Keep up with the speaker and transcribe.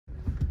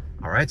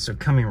All right, so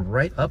coming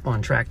right up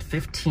on tract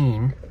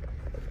 15,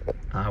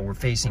 we're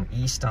facing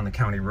east on the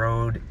county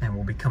road, and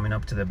we'll be coming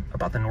up to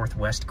about the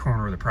northwest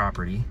corner of the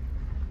property.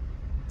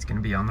 It's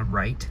gonna be on the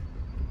right.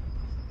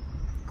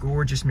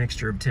 Gorgeous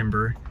mixture of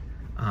timber.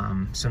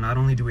 So not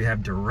only do we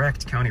have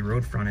direct county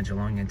road frontage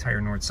along the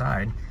entire north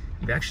side,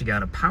 you've actually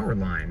got a power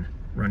line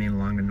running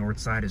along the north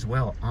side as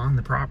well on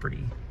the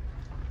property.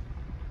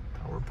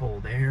 Power pole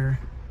there.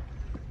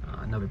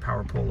 Another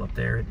power pole up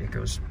there. It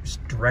goes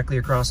directly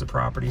across the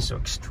property, so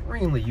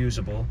extremely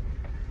usable.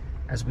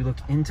 As we look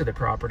into the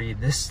property,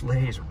 this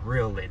lays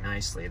really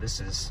nicely. This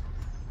is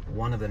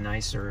one of the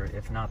nicer,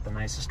 if not the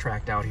nicest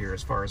tract out here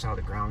as far as how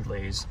the ground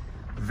lays.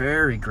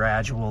 Very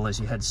gradual as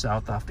you head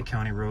south off the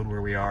county road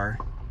where we are.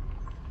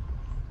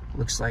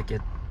 Looks like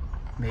it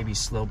maybe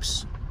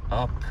slopes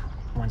up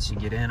once you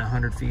get in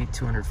 100 feet,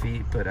 200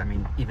 feet, but I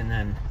mean, even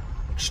then,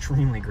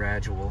 extremely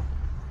gradual.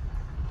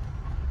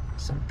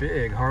 Some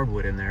big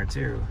hardwood in there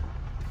too.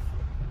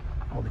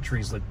 All the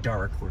trees look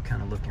dark. We're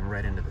kind of looking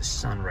right into the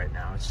sun right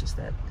now. It's just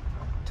that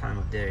time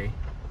of day.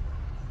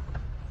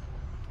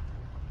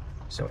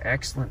 So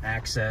excellent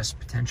access,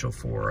 potential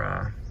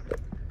for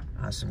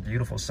some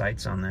beautiful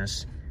sights on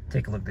this.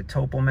 Take a look at the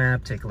topo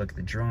map, take a look at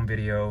the drone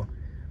video.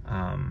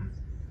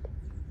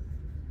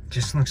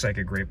 Just looks like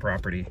a great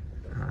property.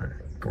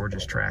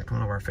 Gorgeous tract,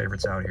 one of our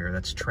favorites out here.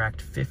 That's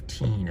tract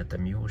 15 at the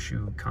Mule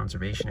Shoe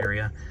Conservation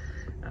Area.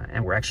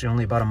 And we're actually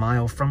only about a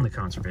mile from the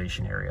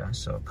conservation area.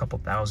 So a couple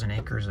thousand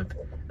acres of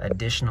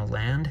additional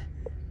land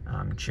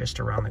just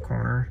around the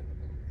corner,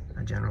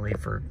 generally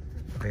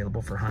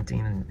available for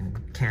hunting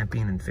and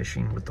camping and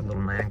fishing with the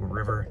Little Niangua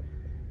River.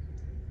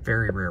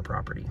 Very rare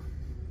property.